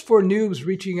 tips for noobs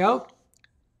reaching out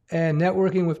and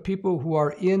networking with people who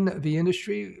are in the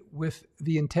industry with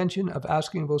the intention of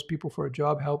asking those people for a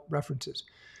job, help, references.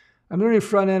 I'm learning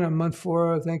front end on month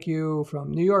 4. Thank you,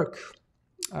 from New York.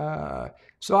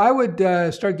 So I would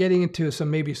start getting into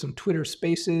maybe some Twitter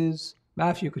spaces.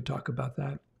 Matthew could talk about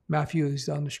that. Matthew is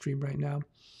on the stream right now.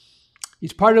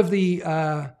 He's part of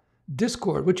the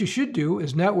Discord. What you should do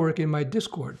is network in my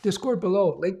Discord. Discord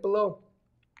below, link below.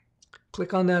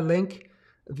 Click on that link.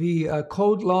 The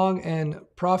Code Long and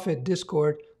Profit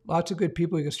Discord. Lots of good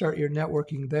people. You can start your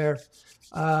networking there.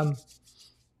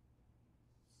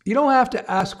 You don't have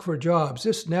to ask for jobs.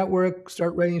 Just network,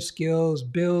 start writing skills,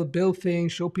 build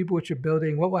things, show people what you're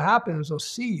building. What will happen is they'll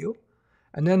see you,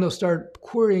 and then they'll start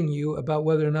querying you about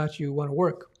whether or not you want to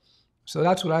work. So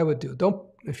that's what I would do.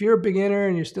 If you're a beginner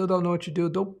and you still don't know what you do,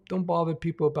 don't bother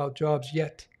people about jobs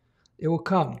yet. It will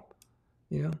come,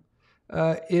 you know.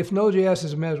 If Node.js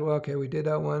is a mess, well, okay, we did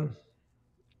that one.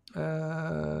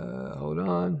 Hold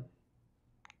on.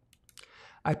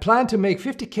 I plan to make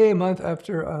 $50K a month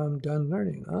after I'm done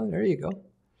learning. Oh, there you go.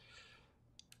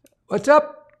 What's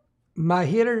up,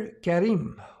 Mahir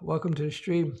Karim? Welcome to the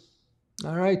stream.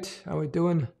 All right, how are we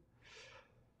doing?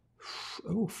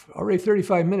 Oof, already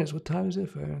 35 minutes. What time is it?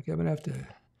 Okay, I'm gonna have to.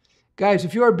 Guys,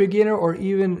 if you are a beginner or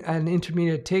even an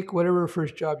intermediate, take whatever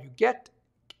first job you get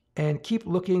and keep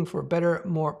looking for better,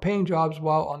 more paying jobs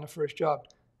while on the first job.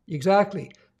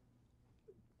 Exactly.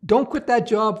 Don't quit that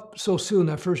job so soon,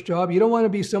 that first job. You don't want to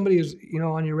be somebody who's,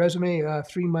 on your resume,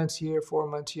 3 months here, 4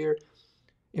 months here.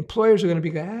 Employers are going to be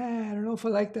going, I don't know if I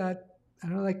like that. I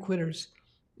don't like quitters.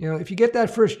 If you get that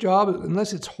first job,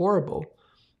 unless it's horrible,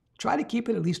 try to keep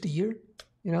it at least a year,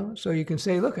 so you can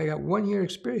say, look, I got 1 year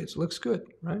experience. Looks good,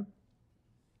 right?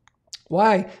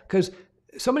 Why? Because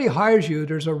somebody hires you,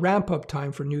 there's a ramp-up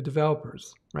time for new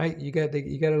developers, right? You got to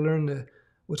learn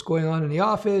what's going on in the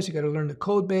office. You got to learn the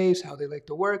code base, how they like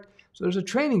to work. So there's a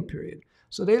training period.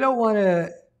 So they don't want to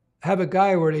have a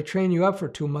guy where they train you up for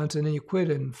 2 months and then you quit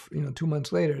and 2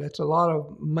 months later. That's a lot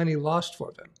of money lost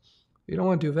for them. You don't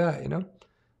want to do that,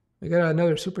 We got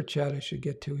another super chat I should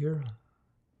get to here.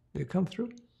 Did it come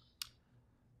through?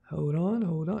 Hold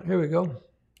on. Here we go.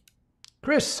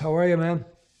 Chris, how are you, man?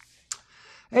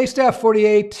 Hey, Stef,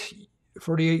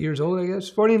 48 years old, I guess.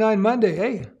 49 Monday.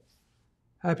 Hey,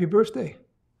 happy birthday.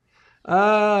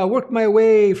 Worked my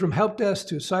way from help desk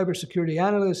to cybersecurity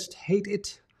analyst. Hate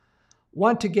it.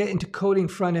 want to get into coding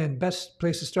front end, best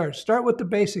place to start. Start with the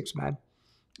basics, man.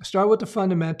 Start with the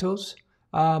fundamentals.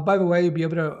 By the way, you'll be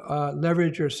able to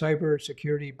leverage your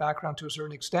cybersecurity background to a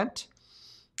certain extent.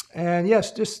 And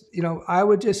yes, just, I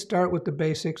would just start with the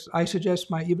basics. I suggest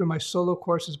either my solo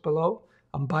courses below.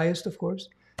 I'm biased, of course.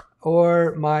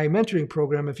 Or my mentoring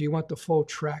program if you want the full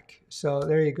track. So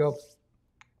there you go.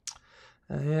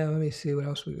 Yeah, let me see what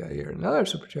else we got here. Another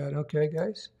super chat. Okay,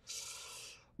 guys.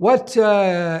 What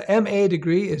MA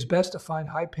degree is best to find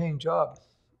high-paying job?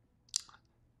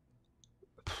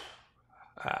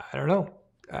 I don't know.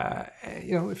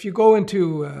 If you go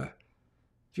into,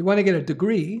 if you want to get a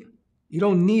degree, you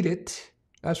don't need it,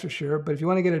 that's for sure. But if you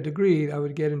want to get a degree, I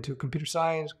would get into computer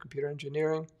science, computer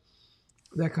engineering,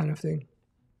 that kind of thing.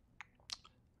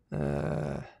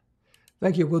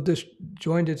 Thank you. We'll just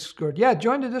join the Discord. Yeah,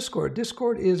 join the Discord.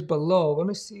 Discord is below. Let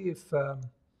me see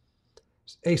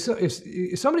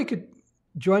if somebody could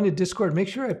join the Discord. Make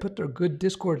sure I put their good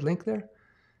Discord link there.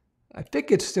 I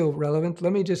think it's still relevant.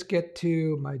 Let me just get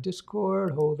to my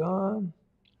Discord. Hold on.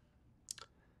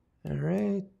 All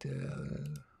right.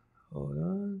 Hold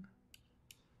on.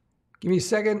 Give me a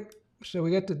second. So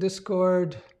we get the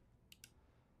Discord.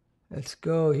 Let's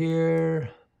go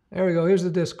here. There we go. Here's the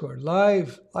Discord.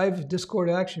 Live Discord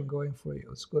action going for you.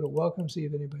 Let's go to welcome, see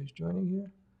if anybody's joining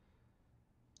here.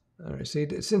 All right. See,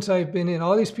 since I've been in,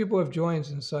 all these people have joined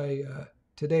since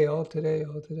today.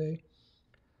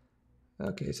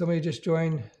 Okay, somebody just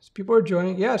joined. People are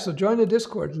joining. Yeah, so join the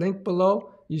Discord. Link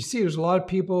below. You see there's a lot of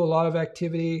people, a lot of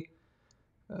activity,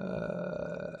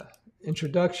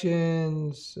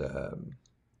 introductions,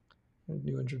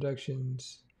 new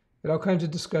introductions, and all kinds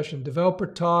of discussion. Developer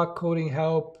talk, coding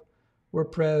help,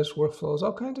 WordPress, workflows,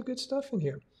 all kinds of good stuff in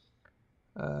here.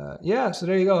 Yeah, so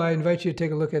there you go. I invite you to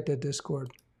take a look at that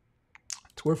Discord.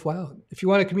 It's worthwhile if you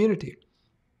want a community.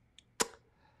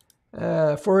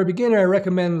 For a beginner, I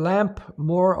recommend LAMP,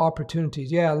 more opportunities.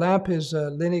 Yeah, LAMP is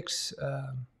Linux.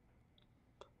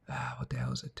 What the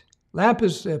hell is it? LAMP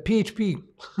is PHP.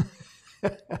 I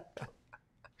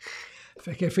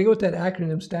can't figure what that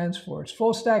acronym stands for. It's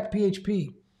full stack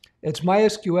PHP. It's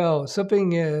MySQL,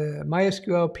 something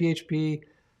MySQL, PHP,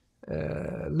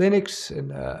 Linux,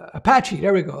 and Apache.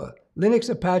 There we go. Linux,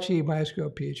 Apache,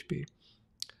 MySQL, PHP.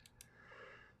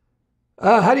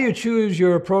 How do you choose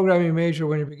your programming major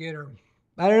when you're a beginner?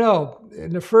 I don't know.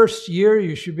 In the first year,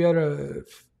 you should be able to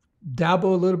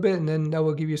dabble a little bit, and then that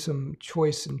will give you some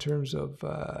choice in terms of,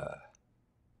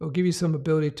 it will give you some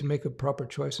ability to make a proper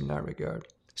choice in that regard.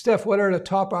 Steph, what are the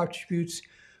top attributes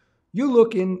you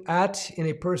look at in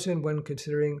a person when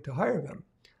considering to hire them?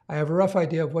 I have a rough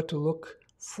idea of what to look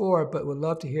for, but would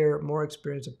love to hear more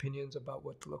experienced opinions about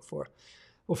what to look for.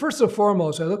 Well, first and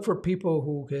foremost, I look for people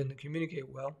who can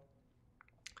communicate well.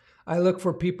 I look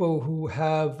for people who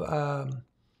have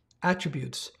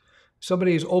attributes.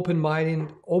 Somebody who's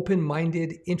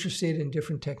open-minded, interested in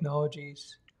different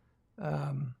technologies.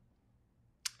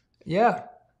 Yeah,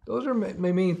 those are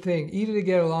my main thing. Easy to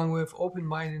get along with,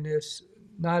 open-mindedness,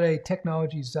 not a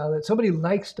technology zealot. Somebody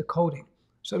likes the coding.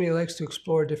 Somebody likes to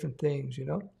explore different things,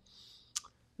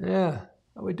 Yeah,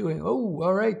 how are we doing? Oh,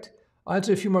 all right. I'll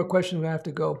answer a few more questions. I have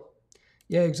to go.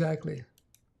 Yeah, exactly.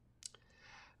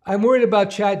 I'm worried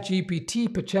about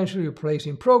ChatGPT potentially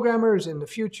replacing programmers in the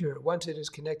future once it is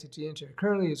connected to the internet.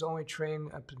 Currently, it's only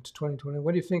trained up to 2020.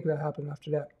 What do you think will happen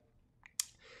after that?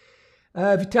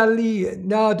 Vitaly,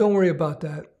 no, don't worry about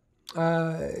that.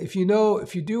 If you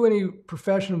do any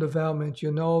professional development,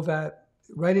 you know that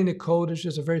writing the code is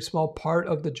just a very small part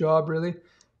of the job, really.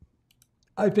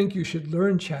 I think you should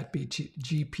learn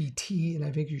ChatGPT, and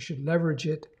I think you should leverage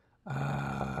it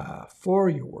for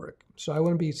your work. So I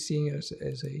wouldn't be seeing it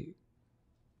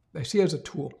I see it as a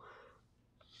tool.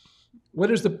 What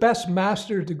is the best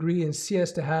master's degree in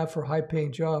CS to have for a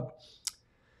high-paying job?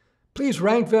 Please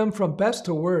rank them from best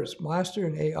to worst. Master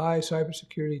in AI,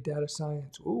 cybersecurity, data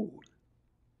science. Ooh.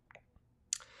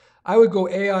 I would go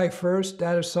AI first.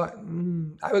 Data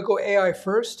science. I would go AI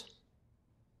first.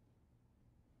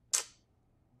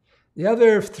 The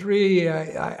other three,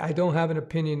 I don't have an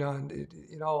opinion on,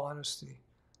 in all honesty.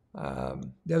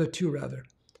 The other two, rather.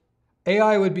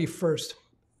 AI would be first.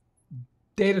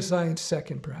 Data science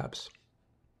second, perhaps.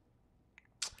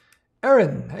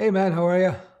 Aaron, hey man, how are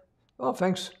you? Oh,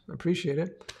 thanks. I appreciate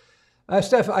it.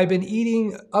 Steph, I've been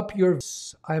eating up your...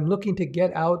 I'm looking to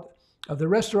get out of the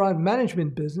restaurant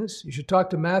management business. You should talk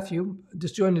to Matthew.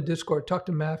 Just join the Discord. Talk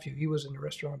to Matthew. He was in the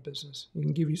restaurant business. He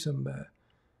can give you some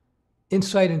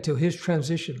insight into his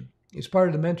transition. He's part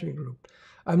of the mentoring group.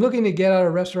 I'm looking to get out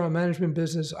of restaurant management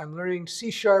business. I'm learning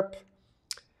C#,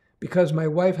 because my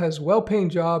wife has a well-paying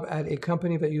job at a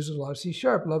company that uses a lot of C#.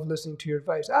 Love listening to your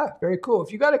advice. Very cool.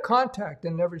 If you got a contact,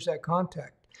 then leverage that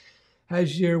contact.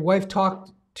 Has your wife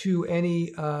talked to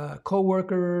any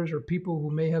co-workers or people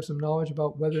who may have some knowledge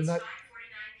about whether or not... It's 5:49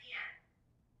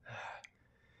 p.m.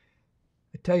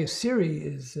 I tell you,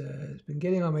 Siri has been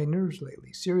getting on my nerves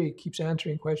lately. Siri keeps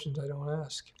answering questions I don't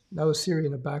ask. That was Siri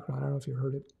in the background. I don't know if you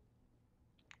heard it.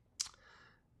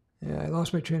 Yeah, I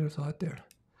lost my train of thought there.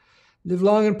 Live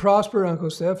long and prosper, Uncle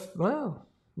Stef. Wow,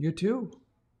 you too.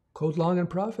 Code long and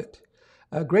profit.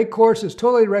 A great course is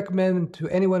totally recommended to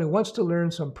anyone who wants to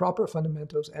learn some proper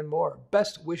fundamentals and more.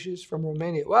 Best wishes from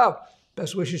Romania. Wow,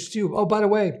 best wishes to you. Oh, by the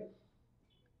way,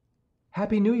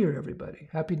 Happy New Year, everybody.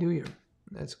 Happy New Year.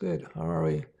 That's good. How are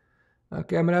we?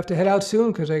 Okay, I'm going to have to head out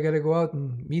soon because I got to go out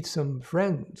and meet some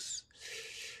friends.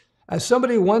 As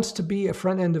somebody who wants to be a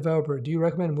front-end developer, do you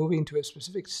recommend moving to a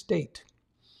specific state?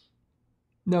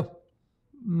 No,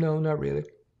 not really.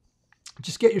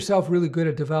 Just get yourself really good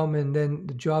at development, and then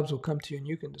the jobs will come to you and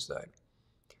you can decide.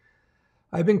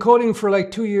 I've been coding for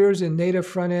like 2 years in native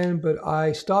front end, but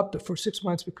I stopped for 6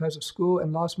 months because of school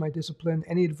and lost my discipline.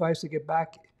 Any advice to get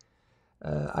back?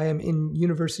 I am in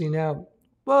university now.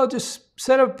 Well, just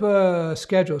set up a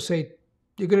schedule. Say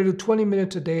you're going to do 20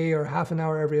 minutes a day or half an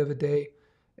hour every other day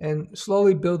and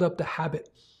slowly build up the habit.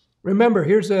 Remember,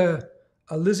 here's a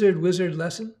Lizard Wizard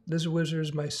lesson. Lizard Wizard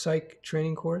is my psych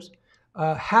training course.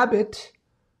 Habit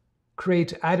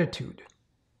creates attitude.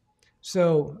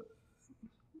 So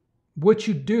what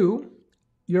you do,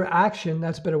 your action,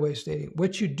 that's a better way of stating,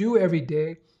 what you do every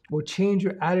day will change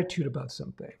your attitude about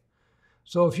something.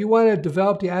 So if you want to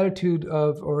develop the attitude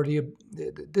of, or the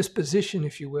disposition,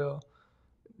 if you will,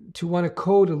 to want to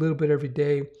code a little bit every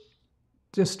day,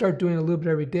 just start doing a little bit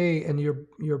every day and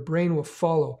your brain will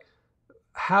follow.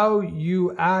 How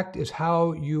you act is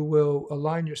how you will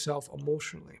align yourself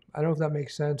emotionally. I don't know if that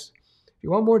makes sense. If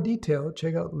you want more detail,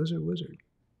 check out Lizard Wizard.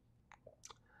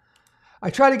 I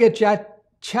tried to get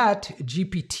Chat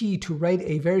GPT to write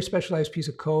a very specialized piece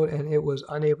of code and it was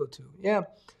unable to. Yeah,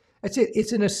 that's it.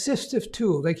 It's an assistive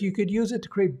tool. Like you could use it to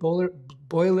create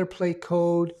boilerplate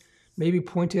code, maybe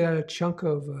point it at a chunk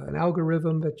of an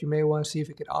algorithm that you may want to see if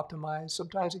it could optimize.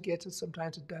 Sometimes it gets it,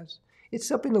 sometimes it does. It's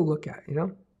something to look at, you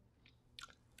know?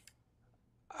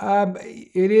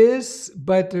 It is,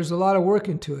 but there's a lot of work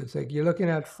into it. It's like you're looking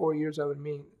at 4 years, I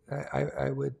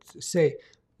would say.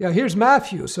 Yeah, here's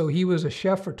Matthew. So he was a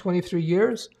chef for 23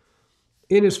 years.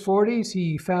 In his 40s,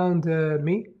 he found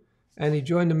me and he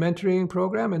joined the mentoring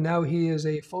program. And now he is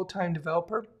a full-time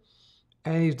developer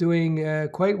and he's doing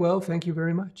quite well. Thank you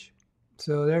very much.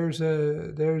 So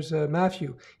there's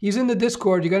Matthew. He's in the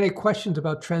Discord. You got any questions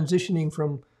about transitioning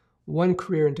from one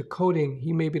career into coding?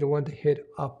 He may be the one to hit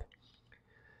up.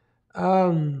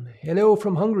 Hello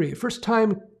from Hungary. First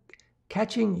time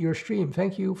catching your stream.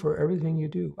 Thank you for everything you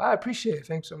do. I appreciate it.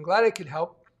 Thanks. I'm glad I could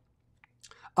help.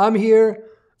 I'm here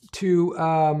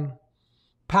to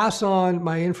pass on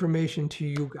my information to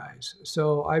you guys.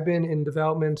 So I've been in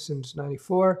development since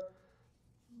 '94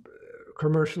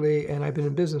 commercially, and I've been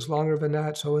in business longer than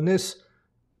that. So in these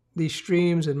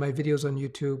streams and my videos on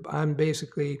YouTube, I'm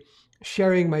basically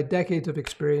sharing my decades of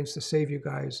experience to save you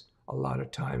guys a lot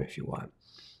of time if you want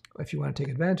to take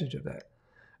advantage of that.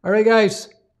 All right, guys.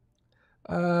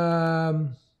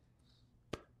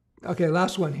 Okay,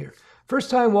 last one here.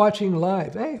 First time watching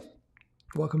live. Hey,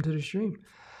 welcome to the stream.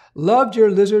 Loved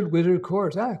your Lizard Wizard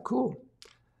course. Cool.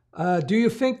 Do you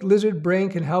think lizard brain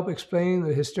can help explain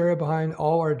the hysteria behind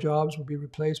all our jobs will be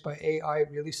replaced by AI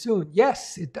really soon?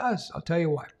 Yes, it does. I'll tell you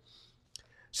why.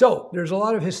 So there's a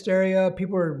lot of hysteria.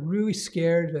 People are really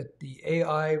scared that the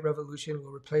AI revolution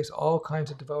will replace all kinds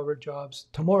of developer jobs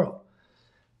tomorrow.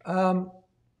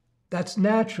 That's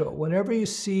natural. Whenever you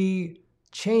see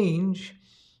change,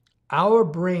 our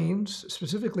brains,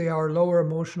 specifically our lower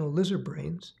emotional lizard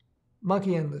brains,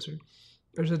 monkey and lizard,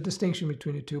 there's a distinction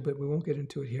between the two, but we won't get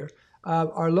into it here.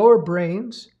 Our lower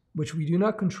brains, which we do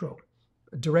not control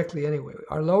directly anyway,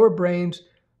 our lower brains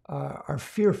are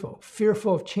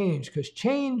fearful of change because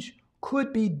change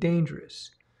could be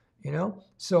dangerous, you know?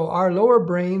 So our lower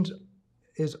brains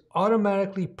is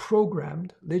automatically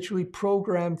programmed, literally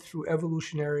programmed through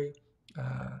evolutionary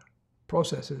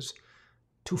processes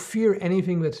to fear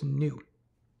anything that's new.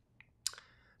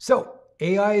 So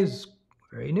AI is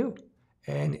very new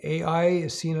and AI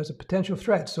is seen as a potential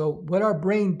threat. So what our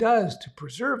brain does to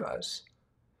preserve us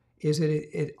is that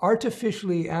it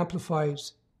artificially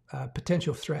amplifies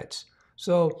potential threats.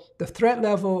 So the threat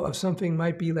level of something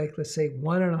might be like, let's say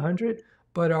 1 in 100,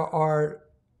 but our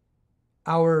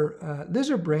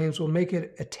lizard brains will make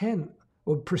it a 10,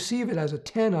 will perceive it as a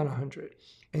 10 on 100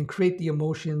 and create the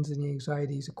emotions and the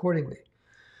anxieties accordingly.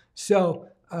 So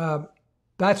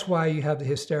that's why you have the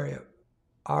hysteria.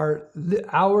 Our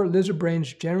lizard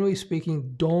brains, generally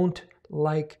speaking, don't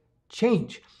like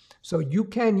change. So you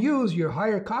can use your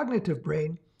higher cognitive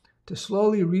brain to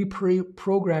slowly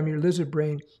reprogram your lizard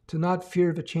brain to not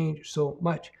fear the change so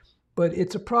much. But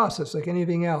it's a process like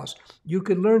anything else. You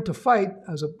could learn to fight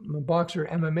as a boxer,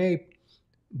 MMA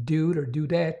dude or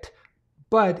dudette,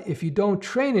 but if you don't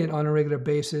train it on a regular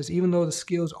basis, even though the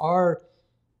skills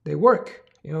they work.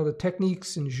 You know, the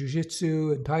techniques in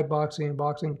jiu-jitsu and Thai boxing and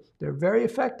boxing, they're very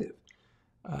effective.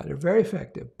 They're very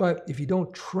effective. But if you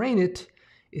don't train it,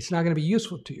 it's not going to be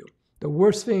useful to you. The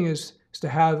worst thing is to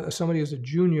have somebody who's a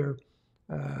junior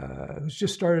who's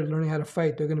just started learning how to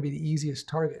fight. They're going to be the easiest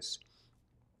targets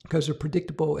because they're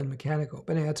predictable and mechanical.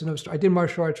 But anyway, that's another story. I did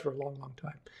martial arts for a long, long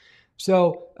time.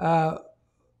 So I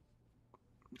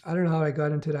don't know how I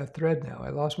got into that thread now. I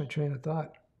lost my train of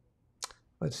thought.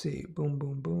 Let's see. Boom,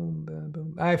 boom, boom, boom,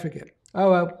 boom. I forget. Oh,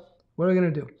 well, what are we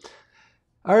going to do?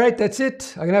 All right, that's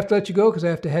it. I'm going to have to let you go because I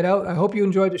have to head out. I hope you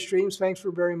enjoyed the streams. Thanks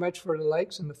very much for the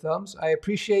likes and the thumbs. I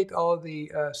appreciate all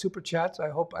the super chats. I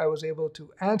hope I was able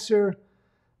to answer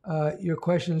your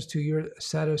questions to your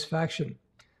satisfaction.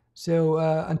 So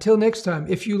until next time,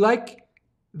 if you like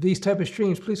these type of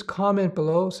streams, please comment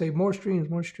below. Say more streams,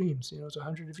 more streams. You know, it's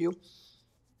 100 of you.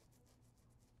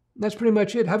 That's pretty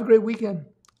much it. Have a great weekend.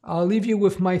 I'll leave you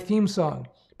with my theme song.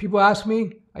 People ask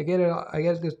me, I get it. I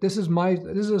guess this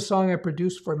is a song I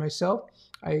produced for myself.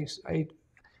 I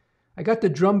got the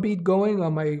drum beat going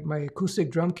on my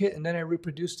acoustic drum kit, and then I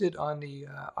reproduced it on the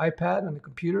iPad on the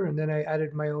computer, and then I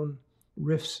added my own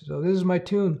riffs. So this is my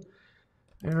tune.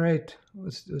 All right,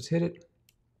 let's hit it.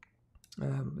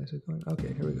 Is it going?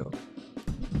 Okay, here we go.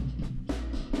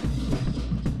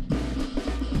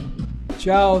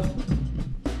 Ciao.